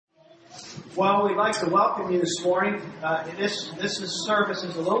Well, we'd like to welcome you this morning. This service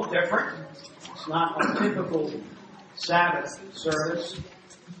is a little different. It's not our typical Sabbath service.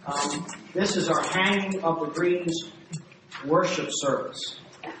 This is our Hanging of the Greens worship service.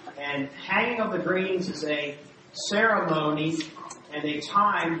 And Hanging of the Greens is a ceremony and a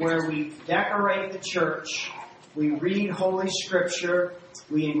time where we decorate the church, we read Holy Scripture,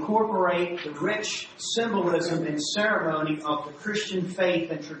 we incorporate the rich symbolism and ceremony of the Christian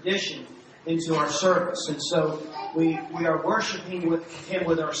faith and tradition into our service. And so we are worshiping Him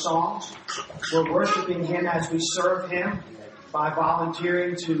with our songs. We're worshiping Him as we serve Him by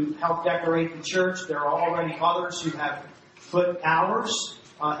volunteering to help decorate the church. There are already others who have put hours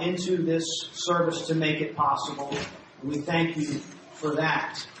into this service to make it possible. And we thank you for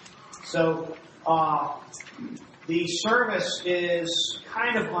that. So the service is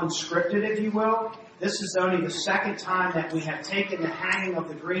kind of unscripted, if you will. This is only the second time that we have taken the Hanging of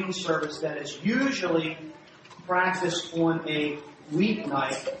the Green service that is usually practiced on a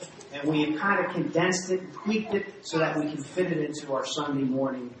weeknight, and we have kind of condensed it and tweaked it so that we can fit it into our Sunday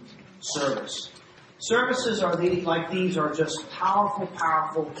morning service. Services like these are just powerful,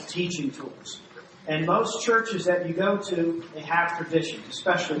 powerful teaching tools. And most churches that you go to, they have traditions,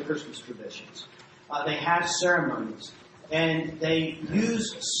 especially Christmas traditions. They have ceremonies, and they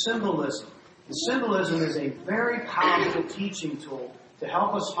use symbolism. The symbolism is a very powerful teaching tool to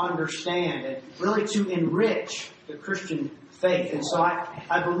help us understand and really to enrich the Christian faith. And so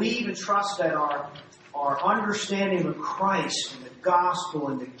I believe and trust that our understanding of Christ and the gospel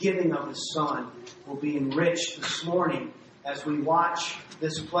and the giving of His Son will be enriched this morning as we watch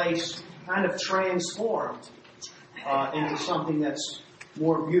this place kind of transformed into something that's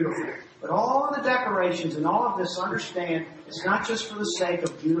more beautiful. But all of the decorations and all of this, understand, it's not just for the sake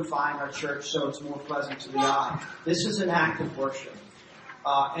of beautifying our church so it's more pleasant to the eye. This is an act of worship.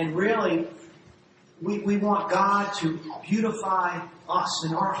 And really, we want God to beautify us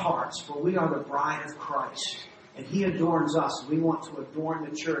in our hearts, for we are the bride of Christ. And He adorns us. We want to adorn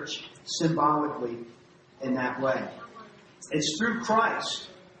the church symbolically in that way. It's through Christ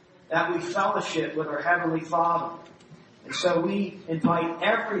that we fellowship with our Heavenly Father. And so we invite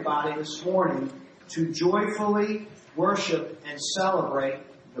everybody this morning to joyfully worship and celebrate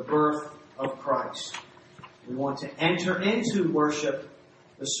the birth of Christ. We want to enter into worship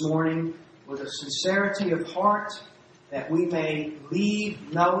this morning with a sincerity of heart that we may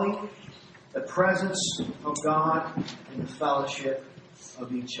leave knowing the presence of God and the fellowship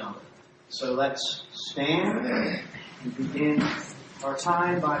of each other. So let's stand and begin our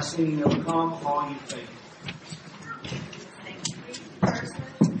time by singing, "O Come, All Ye Faithful." First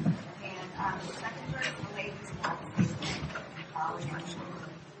verse, and the second verse, the ladies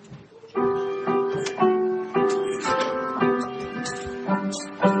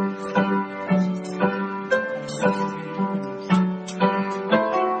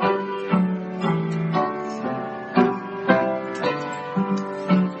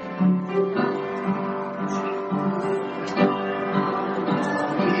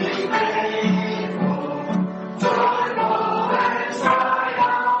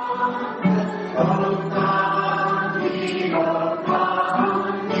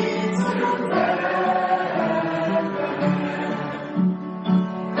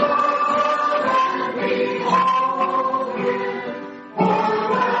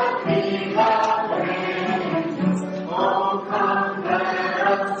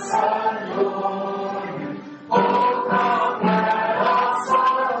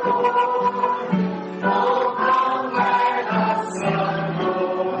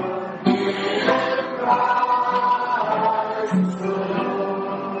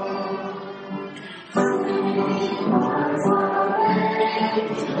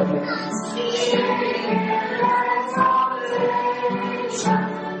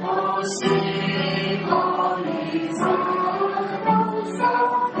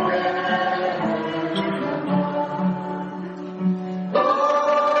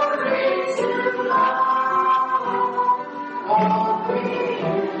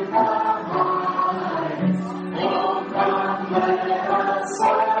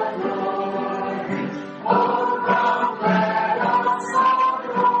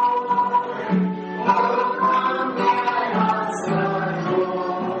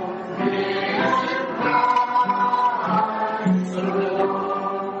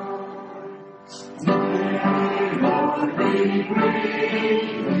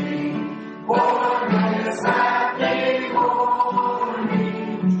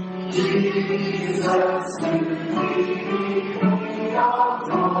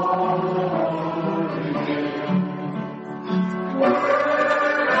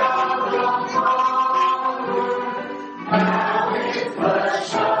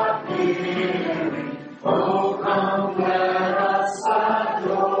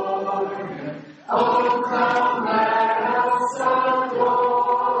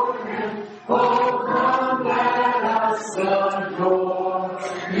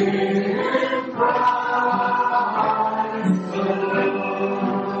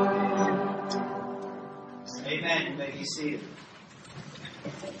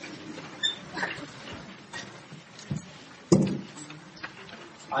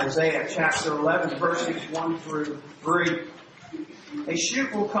Isaiah chapter 11, verses 1 through 3. A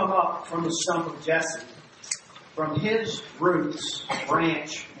shoot will come up from the stump of Jesse. From his roots, a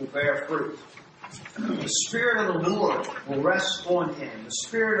branch will bear fruit. The Spirit of the Lord will rest on him, the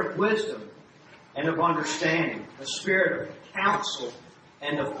Spirit of wisdom and of understanding, the Spirit of counsel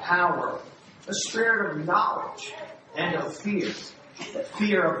and of power, the Spirit of knowledge and of fear, the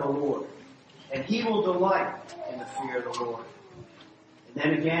fear of the Lord. And he will delight in the fear of the Lord. And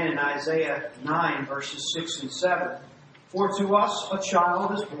then again in Isaiah 9, verses 6 and 7, for to us a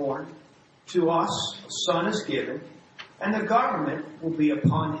child is born, to us a son is given, and the government will be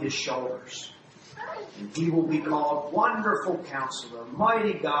upon his shoulders. And he will be called Wonderful Counselor,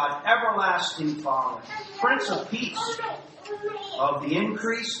 Mighty God, Everlasting Father, Prince of Peace. Of the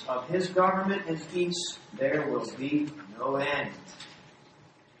increase of his government and peace, there will be no end.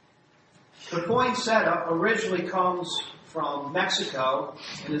 The poinsettia originally comes from Mexico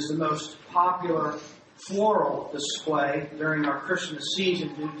and is the most popular floral display during our Christmas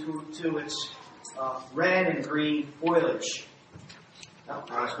season due to its red and green foliage. Now,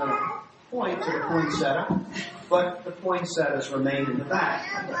 I was going to point to the poinsettia, but the poinsettias remain in the back.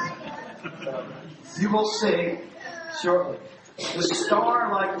 You will see shortly. The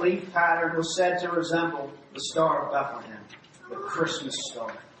star-like leaf pattern was said to resemble the Star of Bethlehem, the Christmas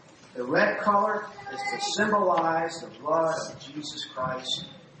star. The red color is to symbolize the blood of Jesus Christ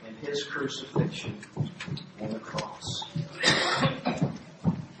and his crucifixion on the cross.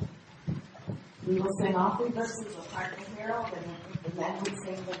 We will sing all three verses of Cardinal Herald, and then we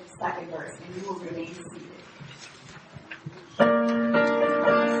sing the second verse, and you will remain seated.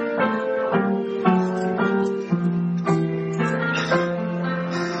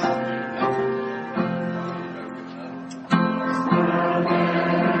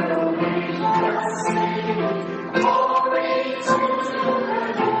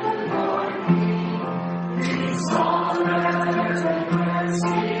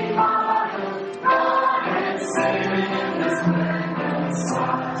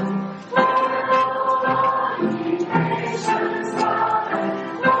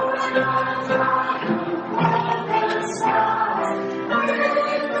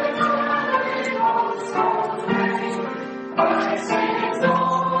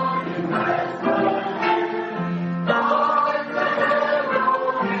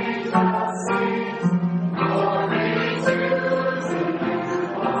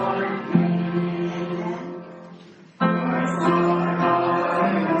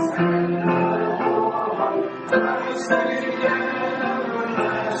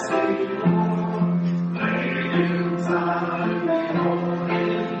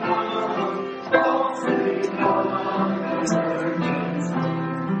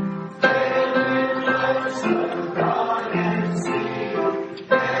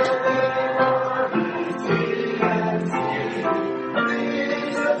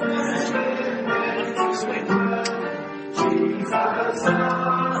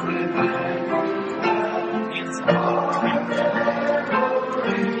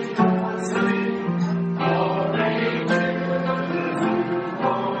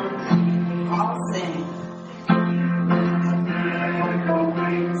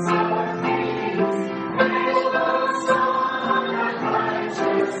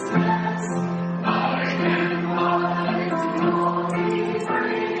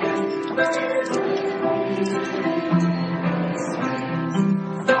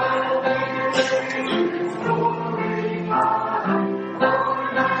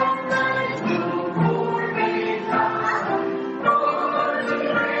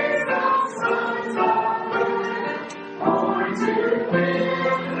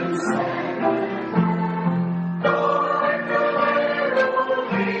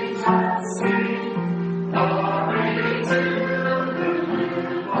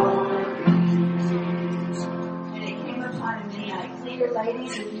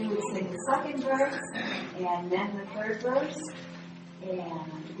 Ladies, if you would sing the second verse and then the third verse,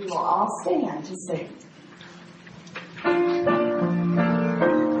 and we will all stand to sing.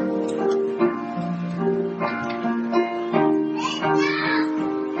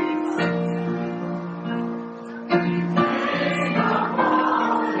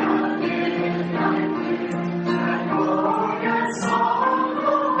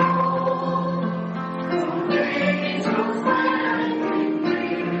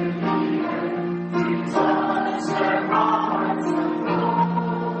 Touch their hearts, the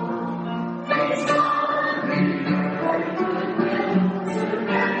Lord.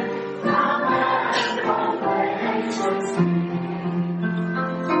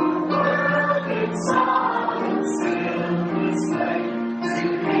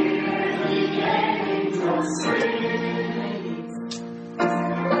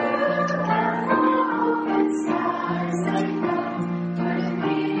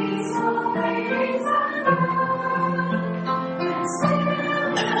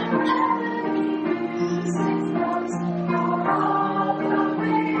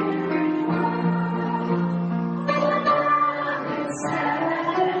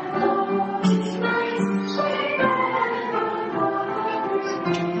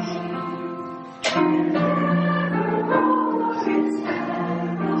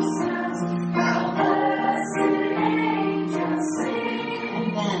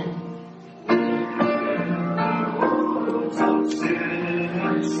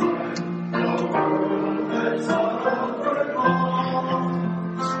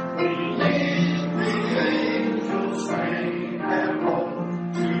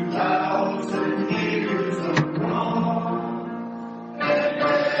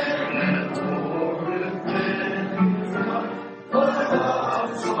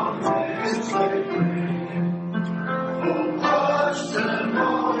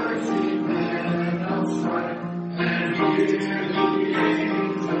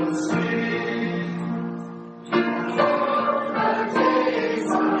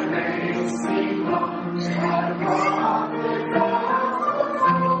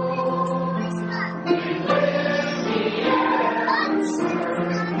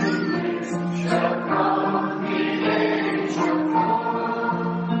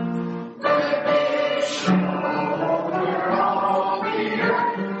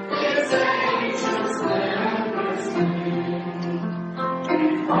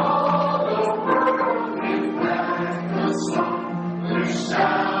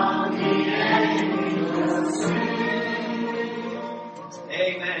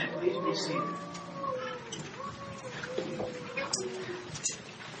 Amen. Please be seated.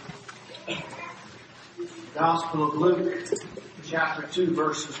 Gospel of Luke, chapter 2,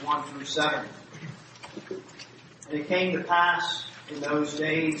 verses 1 through 7. And it came to pass in those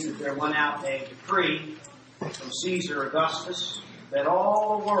days that there went out a decree from Caesar Augustus that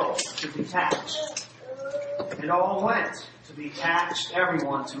all the world should be taxed. And all went to be taxed,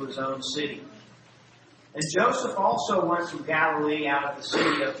 everyone to his own city. And Joseph also went from Galilee out of the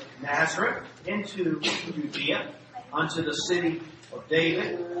city of Nazareth into Judea, unto the city of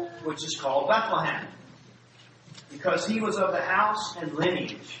David, which is called Bethlehem, because he was of the house and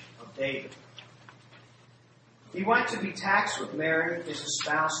lineage of David. He went to be taxed with Mary, his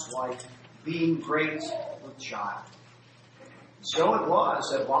espoused wife, being great with child. So it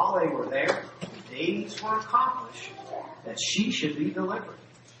was that while they were there, the days were accomplished that she should be delivered.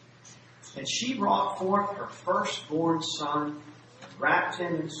 And she brought forth her firstborn son, and wrapped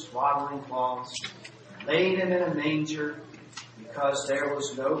him in swaddling cloths, and laid him in a manger, because there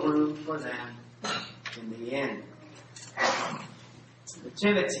was no room for them in the inn.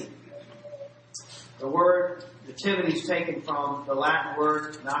 Nativity. The word nativity is taken from the Latin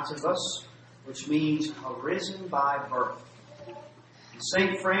word nativus, which means arisen by birth.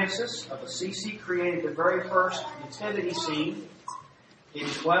 St. Francis of Assisi created the very first nativity scene in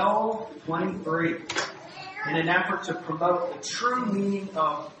 1223 in an effort to promote the true meaning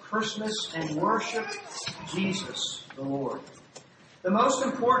of Christmas and worship Jesus the Lord. The most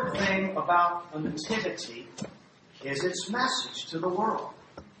important thing about a nativity is its message to the world.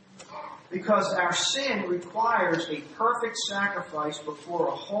 Because our sin requires a perfect sacrifice before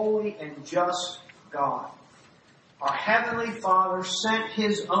a holy and just God. Our Heavenly Father sent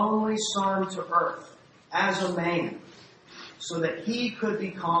His only Son to earth as a man so that He could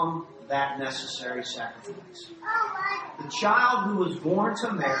become that necessary sacrifice. The child who was born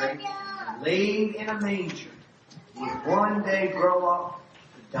to Mary, laid in a manger, would one day grow up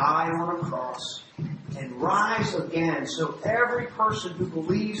to die on a cross and rise again so every person who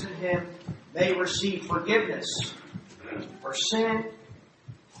believes in Him may receive forgiveness for sin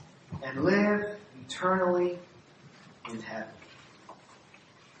and live eternally in heaven.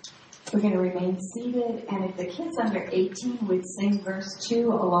 We're going to remain seated, and if the kids under 18 would sing verse 2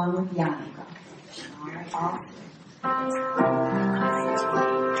 along with Yannicka. All right, off.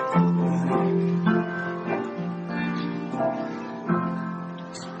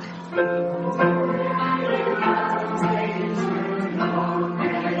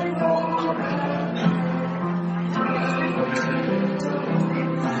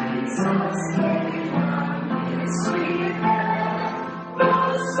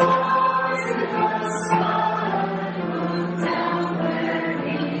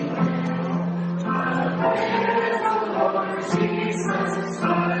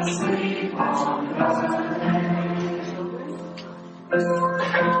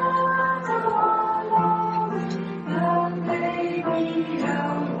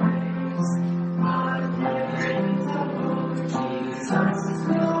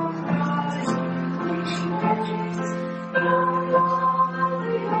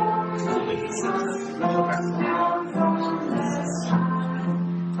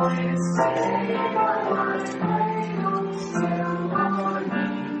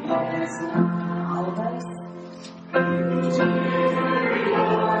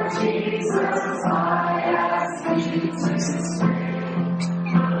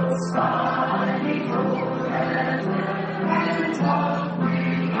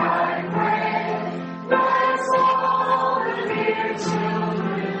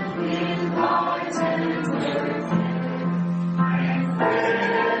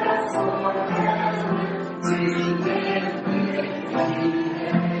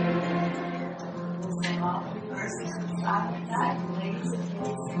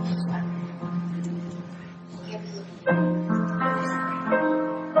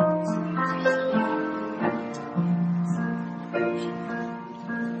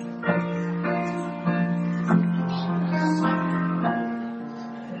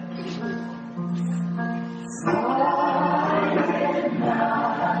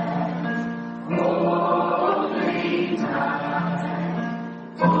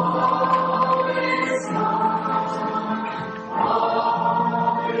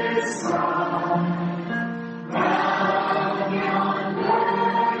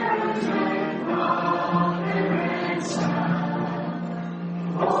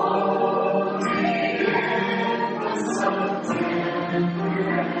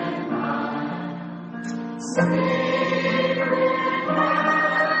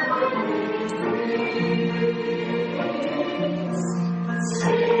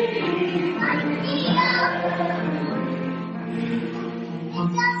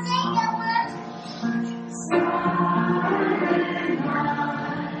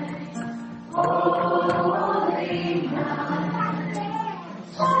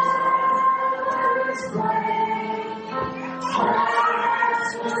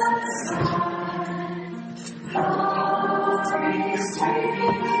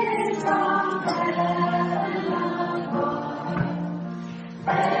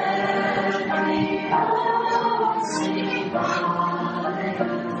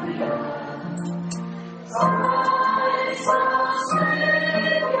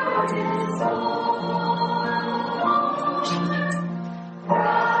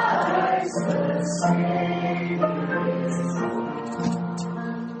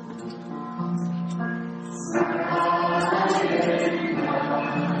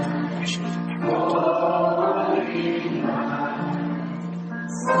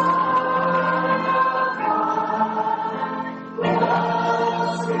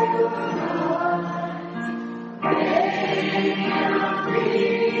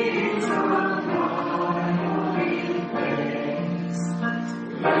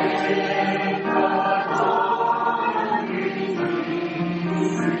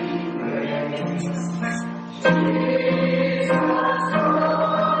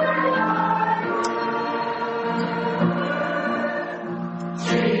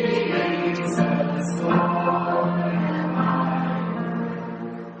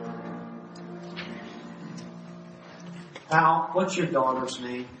 Al, what's your daughter's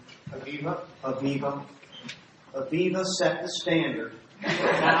name? Aviva. Aviva. Aviva set the standard for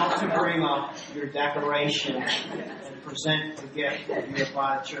how to bring up your decoration and present the gift that you have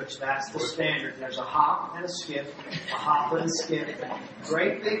by the church. That's the standard. There's a hop and a skip, a hop and a skip.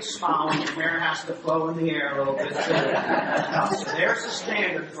 Great big smile, and your hair has to flow in the air a little bit too. So there's the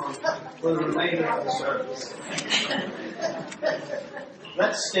standard for the remainder of the service.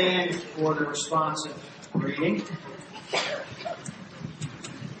 Let's stand for the responsive reading.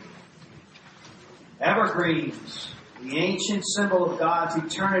 Evergreens, the ancient symbol of God's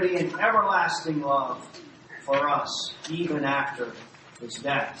eternity and everlasting love for us, even after His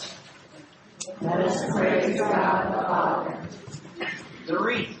death. Let us praise God the Father. The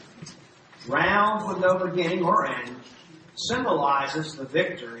wreath, round with no beginning or end, symbolizes the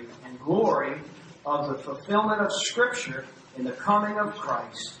victory and glory of the fulfillment of Scripture in the coming of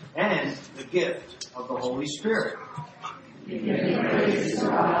Christ and the gift of the Holy Spirit. We give praise to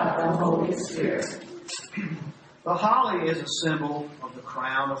God the Holy Spirit. The holly is a symbol of the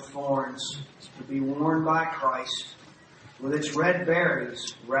crown of thorns to be worn by Christ, with its red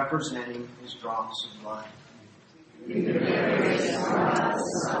berries representing His drops of blood. We give praise to God the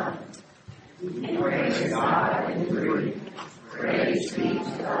Son. We praise God in the Word. Praise be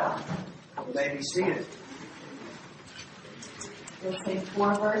to God. You may be seated. We'll sing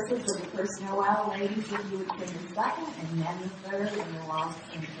 4 verses of the first Noel. Ladies, if you would sing the second, and then the third, and we'll all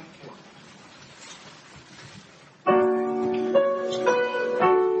sing the fourth.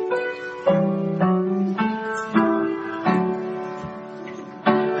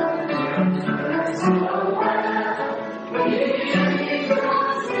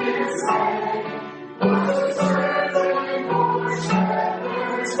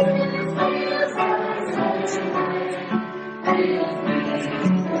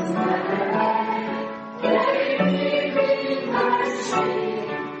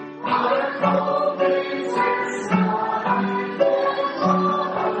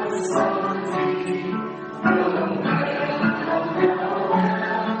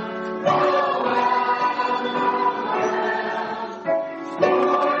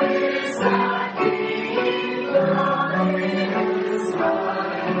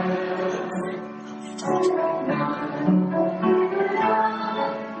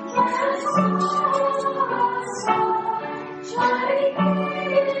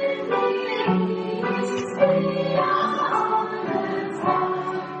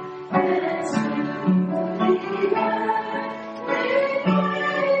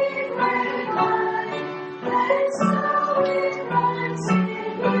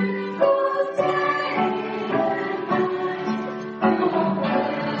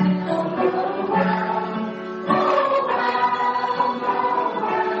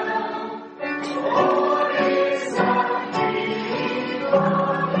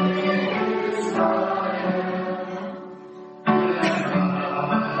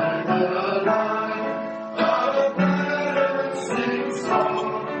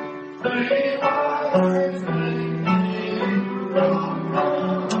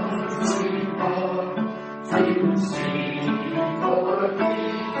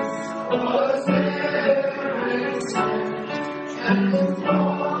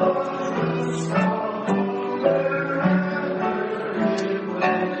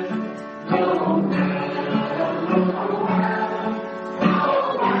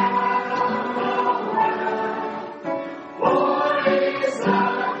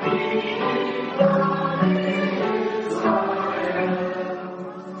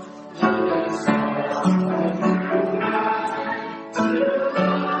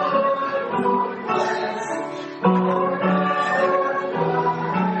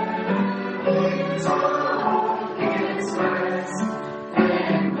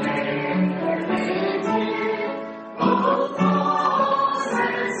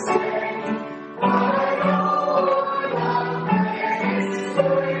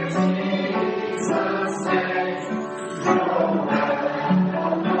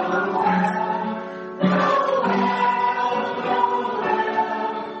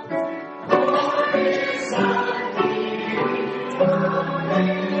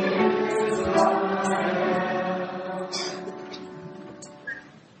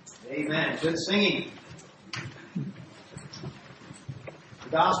 Good singing. The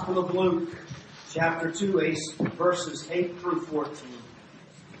Gospel of Luke, chapter 2, verses 8 through 14.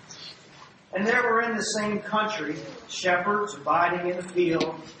 And there were in the same country shepherds abiding in the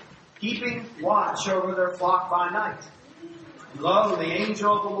field, keeping watch over their flock by night. And lo, the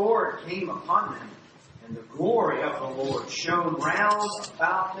angel of the Lord came upon them, and the glory of the Lord shone round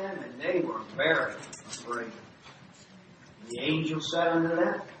about them, and they were very afraid. The angel said unto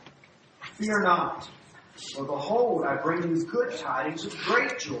them, Fear not, for behold, I bring you good tidings of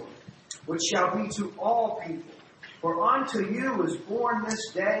great joy, which shall be to all people. For unto you is born this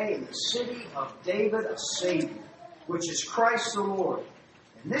day in the city of David a Savior, which is Christ the Lord.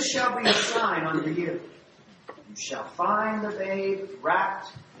 And this shall be a sign unto you. You shall find the babe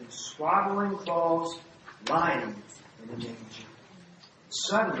wrapped in swaddling cloths, lying in a manger.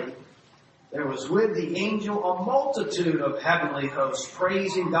 Suddenly, there was with the angel a multitude of heavenly hosts,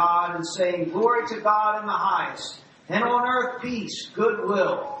 praising God and saying, Glory to God in the highest, and on earth peace,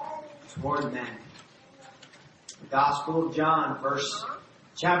 goodwill toward men. The Gospel of John,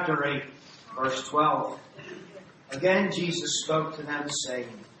 chapter 8, verse 12. Again Jesus spoke to them,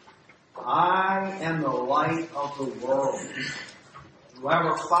 saying, I am the light of the world.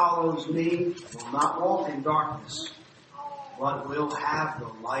 Whoever follows me will not walk in darkness, but will have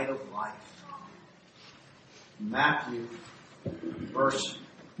the light of life. Matthew,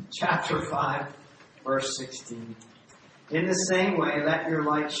 chapter 5, verse 16. In the same way, let your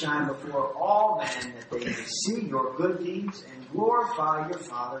light shine before all men, that they may see your good deeds and glorify your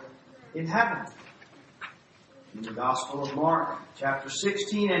Father in heaven. In the Gospel of Mark, chapter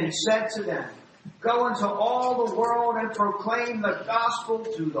 16, and he said to them, Go into all the world and proclaim the gospel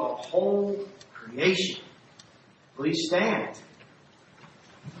to the whole creation. Please stand.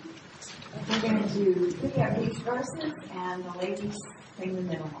 We're going to do 3 of these verses, and the ladies sing the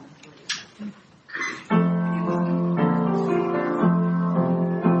middle one, please.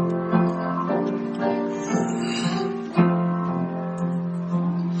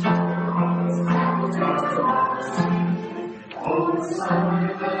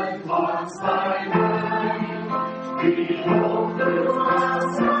 Behold the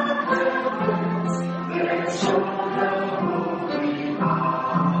clouds of heaven, their shoulder holy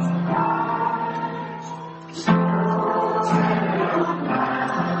rise. Oh, tell mountain,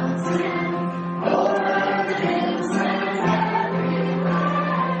 over hills and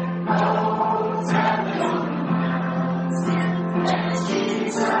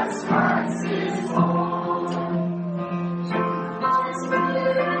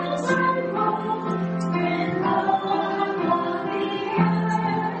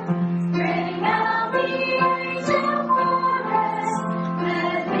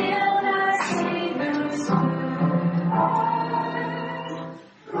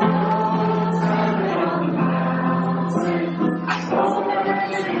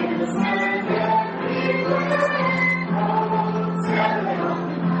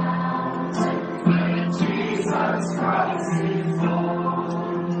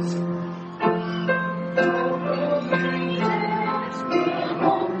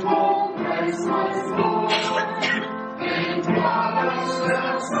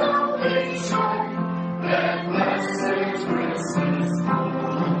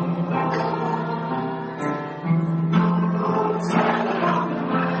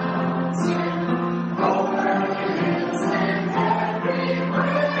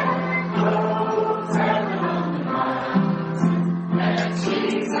everywhere. Oh, tell mountain, that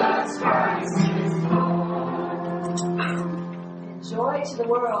Jesus Christ is born. Joy to the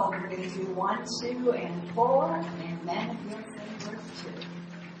world. We're going to do 1, 2, and 4, and then if you're saying verse 2.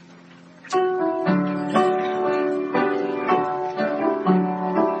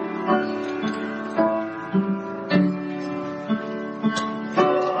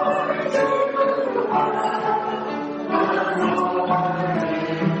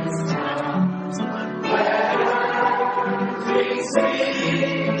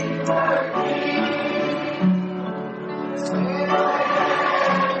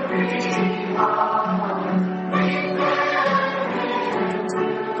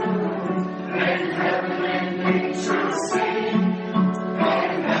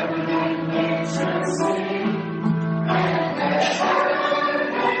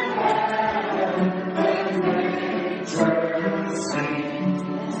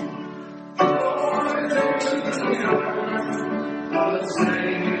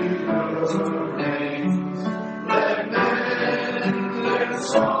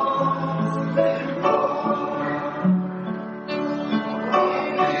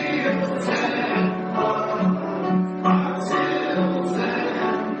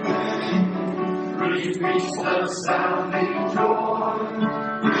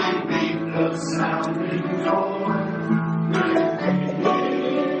 Last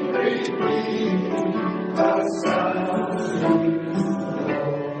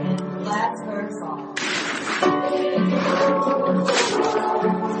verse song.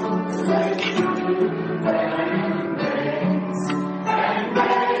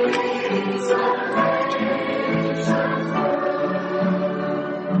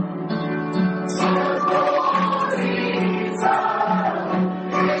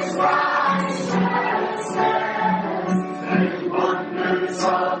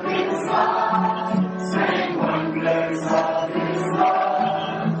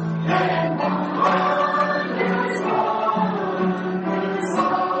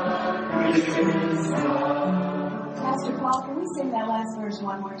 Pastor Paul, can we sing that last verse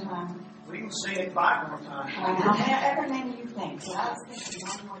one more time? We can sing it 5 more times. However many you think. So I was thinking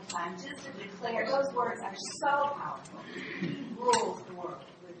one more time, just to declare, those words are so powerful. He rules the world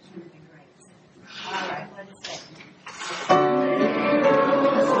with truth and grace. All right, let's sing.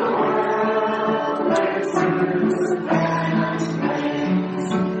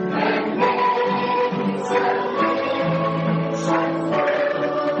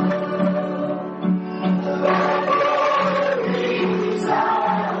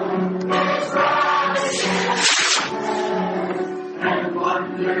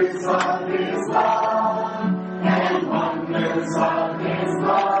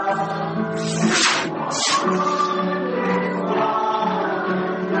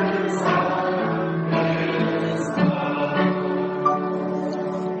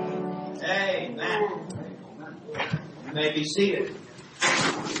 Amen. You may be seated.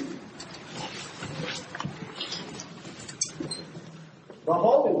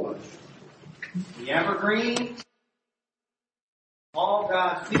 Behold, the evergreen. All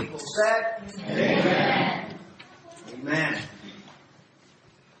God's people said, Amen. Amen.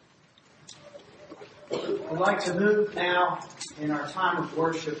 We'd like to move now in our time of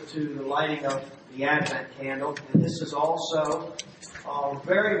worship to the lighting of the Advent candle. And this is also a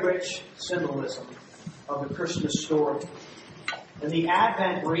very rich symbolism of the Christmas story. And the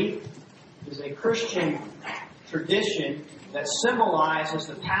Advent wreath is a Christian tradition that symbolizes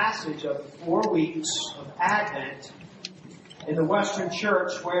the passage of the 4 weeks of Advent in the Western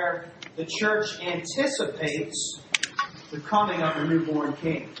Church, where the church anticipates the coming of the newborn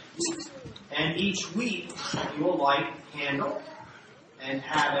King. And each week you will light a candle and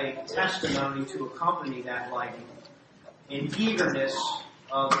have a testimony to accompany that lighting in eagerness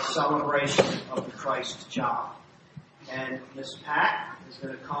of the celebration of the Christ child. And Miss Pat is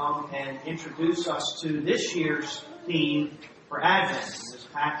going to come and introduce us to this year's theme for Advent. Miss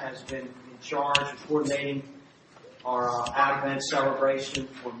Pat has been in charge of coordinating our Advent celebration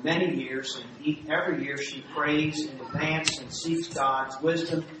for many years, and every year she prays in advance and seeks God's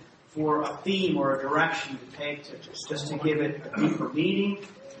wisdom for a theme or a direction to take just to give it a deeper meaning.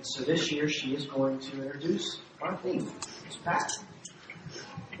 And so this year she is going to introduce our theme. Miss Pat.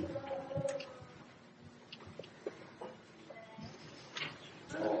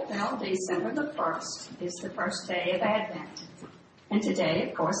 Well, December the 1st is the first day of Advent. And today,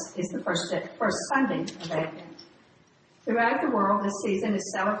 of course, is the first Sunday of Advent. Throughout the world, this season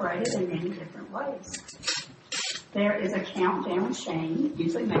is celebrated in many different ways. There is a countdown chain,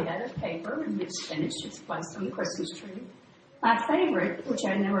 usually made out of paper, and it's finished. It's placed on the Christmas tree. My favorite, which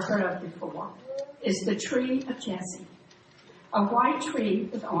I'd never heard of before, is the tree of Jesse. A white tree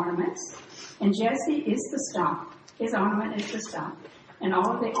with ornaments, and Jesse is the stump. His ornament is the stump. And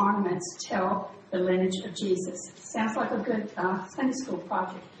all of the ornaments tell the lineage of Jesus. Sounds like a good Sunday school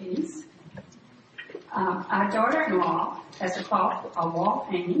project piece. Our daughter-in-law has a wall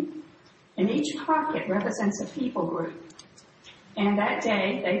painting, and each pocket represents a people group. And that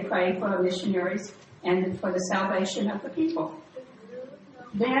day, they pray for the missionaries and for the salvation of the people.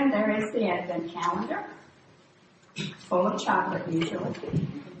 Then there is the Advent calendar, full of chocolate usually.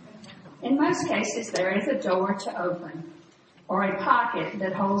 In most cases, there is a door to open, or a pocket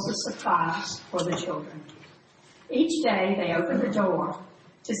that holds a surprise for the children. Each day, they open the door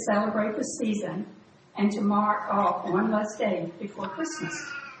to celebrate the season and to mark off one less day before Christmas.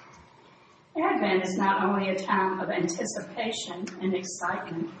 Advent is not only a time of anticipation and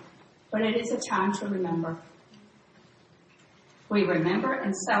excitement, but it is a time to remember. We remember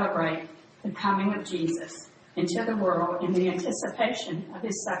and celebrate the coming of Jesus into the world in the anticipation of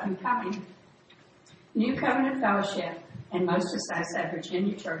his second coming. New Covenant Fellowship and most of Southside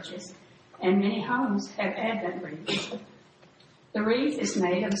Virginia churches and many homes have Advent wreaths. The wreath is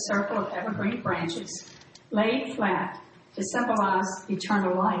made of a circle of evergreen branches laid flat to symbolize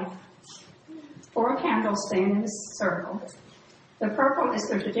eternal life. 4 candles stand in a circle, The purple is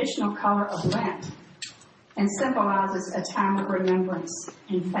the traditional color of Lent and symbolizes a time of remembrance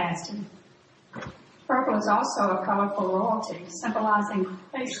and fasting. Purple is also a color for royalty, symbolizing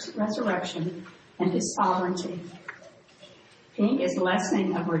Christ's resurrection and his sovereignty. Pink is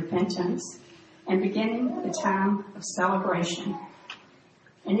lessening of repentance and beginning the time of celebration.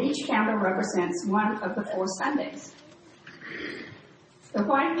 And each candle represents one of the 4 Sundays. The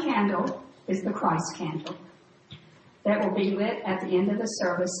white candle is the Christ candle that will be lit at the end of the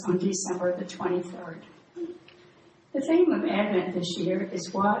service on December the 23rd. The theme of Advent this year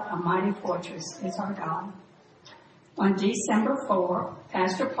is "What a Mighty Fortress is Our God." On December 4,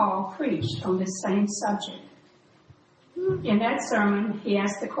 Pastor Paul preached on this same subject. In that sermon, he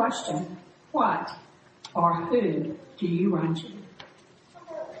asked the question, what or who do you run to?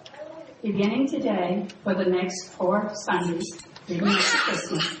 Beginning today, for the next 4 Sundays, leading up to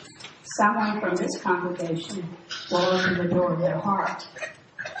Christmas, someone from this congregation will open the door of their heart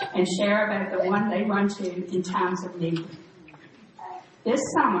and share about the one they run to in times of need. This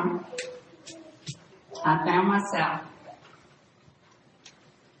summer, I found myself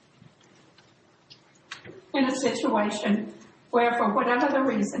in a situation where, for whatever the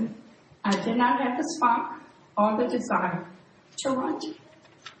reason, I did not have the spunk or the desire to run to.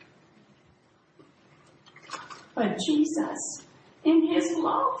 But Jesus, in his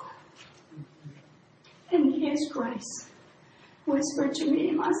love and his grace, whispered to me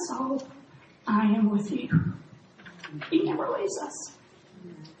in my soul, I am with you. He never leaves us.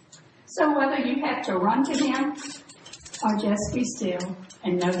 So whether you have to run to him or just be still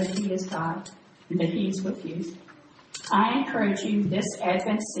and know that he is God and that he is with you, I encourage you this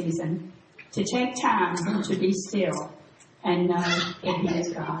Advent season to take time to be still and know that he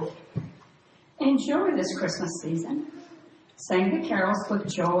is God. Enjoy this Christmas season. Sing the carols with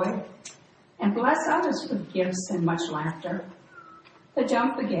joy and bless others with gifts and much laughter. But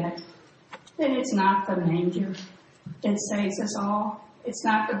don't forget that it's not the manger that saves us all. It's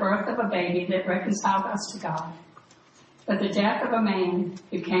not the birth of a baby that reconciled us to God, but the death of a man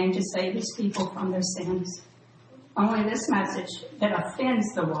who came to save his people from their sins. Only this message that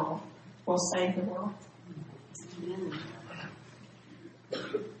offends the world will save the world. Amen.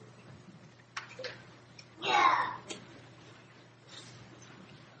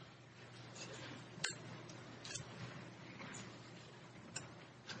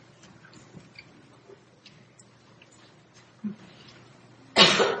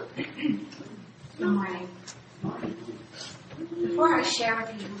 Good morning. Before I share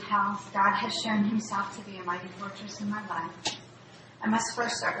with you how God has shown himself to be a mighty fortress in my life, I must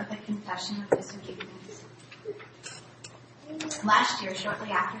first start with a confession of disobedience. Last year, shortly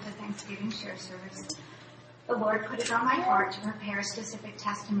after the Thanksgiving share service, the Lord put it on my heart to prepare a specific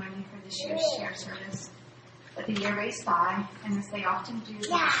testimony for this year's share service. But the year raced by, and as they often do, the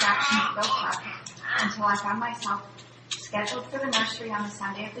distractions built up until I found myself scheduled for the nursery on the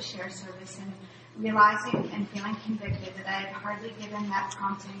Sunday of the share service and realizing and feeling convicted that I had hardly given that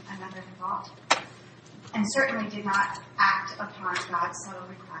prompting another thought and certainly did not act upon God's subtle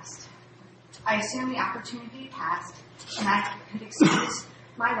request. I assumed the opportunity passed and I could excuse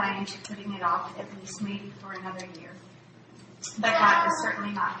my way into putting it off at least maybe for another year. But God was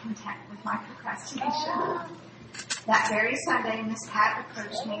certainly not content with my procrastination. That very Sunday, Miss Pat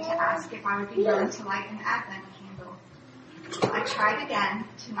approached me to ask if I would be willing to light an Advent candle. I tried again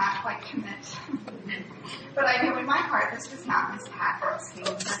to not quite commit, but I knew in my heart this was not Miss Pat asking,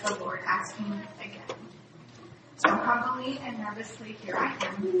 but the Lord asking again. So humbly and nervously, here I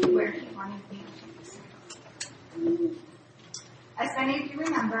am, where he wanted me to be. As many of you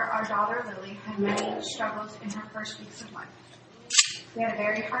remember, our daughter Lily had many struggles in her first weeks of life. We had a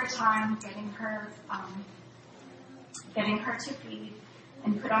very hard time getting her to feed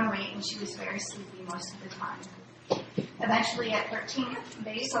and put on weight, and she was very sleepy most of the time. Eventually, at 13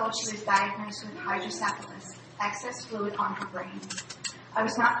 days old, she was diagnosed with hydrocephalus, excess fluid on her brain. I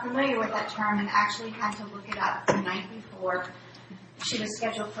was not familiar with that term and actually had to look it up the night before she was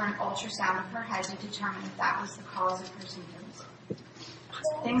scheduled for an ultrasound of her head to determine if that was the cause of her symptoms.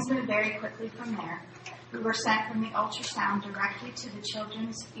 Things moved very quickly from there. We were sent from the ultrasound directly to the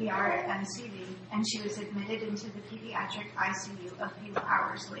children's ER at MCV, and she was admitted into the pediatric ICU a few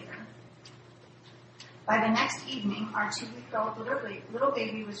hours later. By the next evening, our 2-week-old little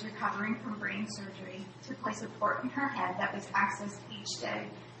baby was recovering from brain surgery to place a port in her head that was accessed each day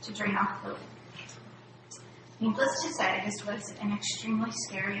to drain off fluid. Needless to say, this was an extremely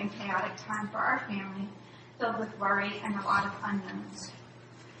scary and chaotic time for our family, filled with worry and a lot of unknowns.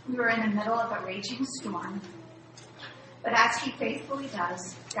 We were in the middle of a raging storm, but as he faithfully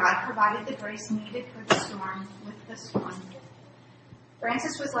does, God provided the grace needed for the storm with the storm.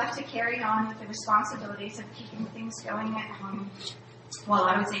 Francis was left to carry on with the responsibilities of keeping things going at home, while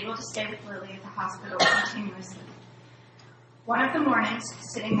I was able to stay with Lily at the hospital continuously. One of the mornings,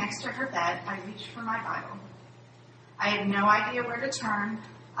 sitting next to her bed, I reached for my Bible. I had no idea where to turn.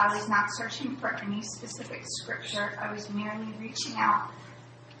 I was not searching for any specific scripture. I was merely reaching out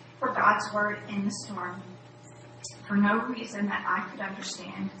for God's word in the storm. For no reason that I could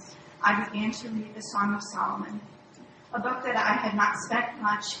understand, I began to read the Song of Solomon, a book that I had not spent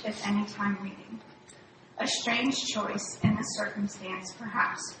much, if any, time reading. A strange choice in this circumstance,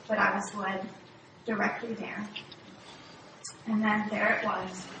 perhaps, but I was led directly there. And then there it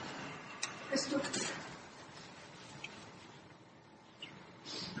was.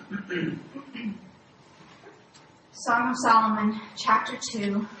 Song of Solomon, chapter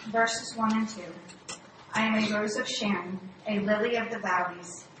 2, verses 1 and 2. I am a rose of Sharon, a lily of the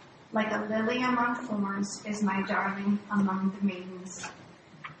valleys. Like a lily among thorns is my darling among the maidens.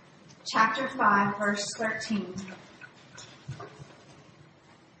 Chapter 5, verse 13.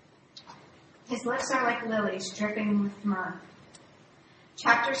 His lips are like lilies dripping with myrrh.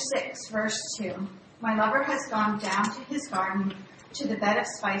 Chapter 6, verse 2. My lover has gone down to his garden, to the bed of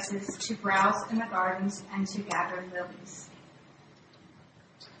spices, to browse in the gardens, and to gather lilies.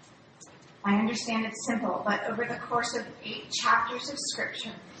 I understand it's simple, but over the course of 8 chapters of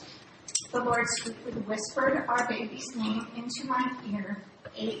Scripture, the Lord sweetly whispered our baby's name into my ear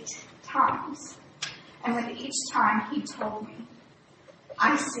 8 times. And with each time, he told me,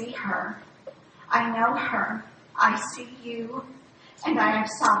 I see her. I know her. I see you. And I have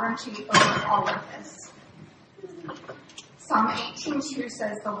sovereignty over all of this. Psalm 18:2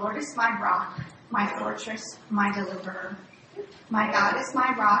 says, the Lord is my rock, my fortress, my deliverer. My God is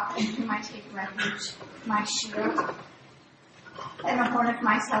my rock in whom I take refuge, my shield, and the horn of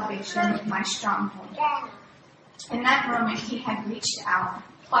my salvation, my stronghold. In that moment, he had reached out,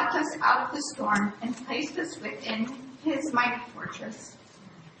 plucked us out of the storm, and placed us within his mighty fortress,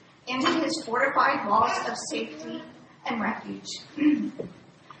 into his fortified walls of safety and refuge.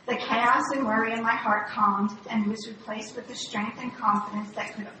 The chaos and worry in my heart calmed and was replaced with the strength and confidence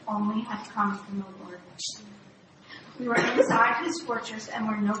that could only have come from the Lord. We were inside his fortress and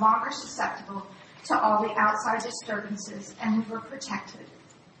were no longer susceptible to all the outside disturbances, and we were protected.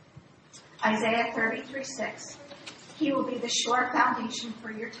 Isaiah 33:6. He will be the sure foundation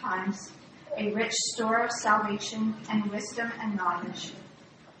for your times, a rich store of salvation and wisdom and knowledge.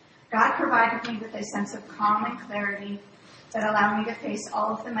 God provided me with a sense of calm and clarity that allowed me to face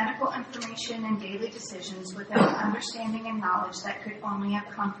all of the medical information and daily decisions with an understanding and knowledge that could only have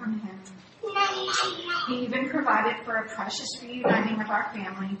come from him. He even provided for a precious reuniting of our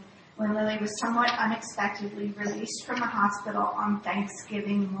family when Lily was somewhat unexpectedly released from the hospital on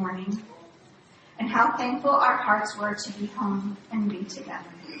Thanksgiving morning. And how thankful our hearts were to be home and be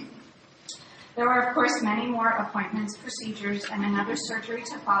together. There were, of course, many more appointments, procedures, and another surgery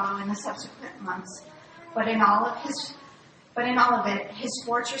to follow in the subsequent months. But in all of it, his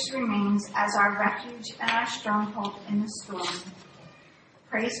fortress remains as our refuge and our stronghold in the storm.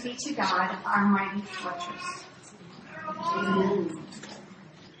 Praise be to God, our mighty fortress. Amen.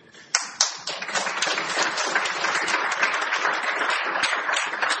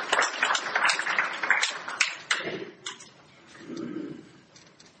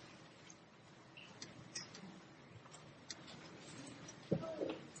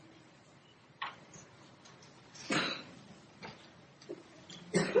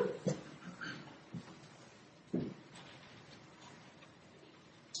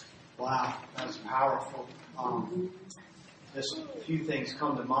 Wow, that's powerful. Just a few things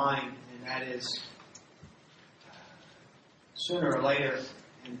come to mind, and that is, sooner or later,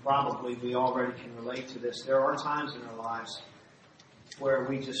 and probably we already can relate to this, there are times in our lives where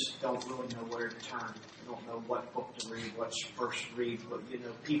we just don't really know where to turn. We don't know what book to read, what verse to read. But,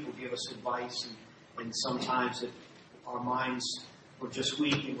 people give us advice, and sometimes our minds were just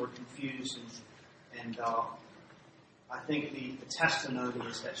weak and we're confused, and I think the testimony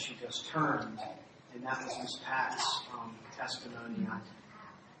is that she just turned, and that was Miss Pat's testimony. I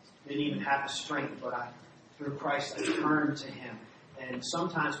didn't even have the strength, but through Christ, I turned to him. And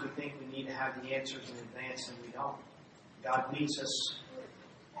sometimes we think we need to have the answers in advance, and we don't. God meets us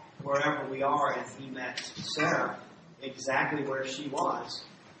wherever we are, and he met Sara exactly where she was,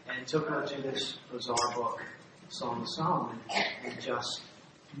 and took her to this bizarre book, Song of Solomon, and just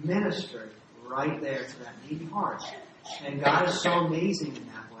ministered right there to that needy heart. And God is so amazing in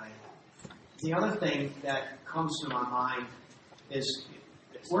that way. The other thing that comes to my mind is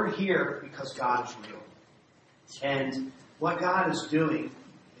we're here because God is real. And what God is doing,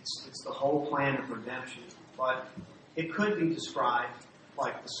 it's the whole plan of redemption. But it could be described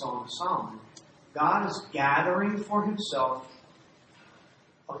like the Song of Solomon. God is gathering for himself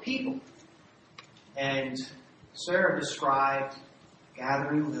a people. And Sara described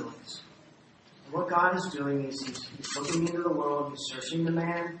gathering lilies. And what God is doing is he's looking into the world, he's searching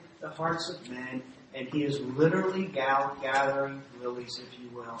the hearts of men, and he is literally gathering lilies, if you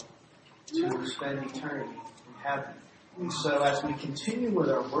will, to spend eternity in heaven. And so as we continue with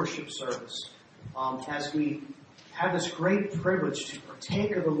our worship service, as we have this great privilege to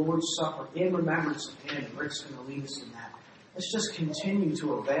partake of the Lord's Supper in remembrance of him, Rick's going to lead us in that. Let's just continue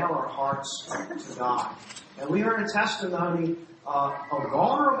to avail our hearts to God. And we heard a testimony, a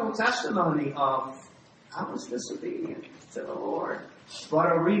vulnerable testimony of, I was disobedient to the Lord.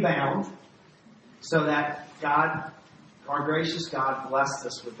 But a rebound, so that God, our gracious God, blessed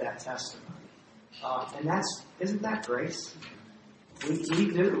us with that testimony. And isn't that grace? We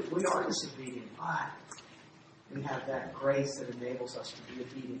are disobedient, but we have that grace that enables us to be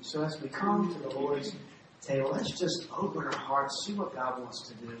obedient. So as we come to the Lord's table, let's just open our hearts, see what God wants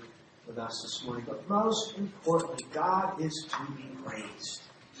to do with us this morning. But most importantly, God is to be praised.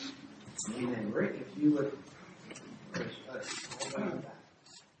 Amen. Rick, if you would hold on to that.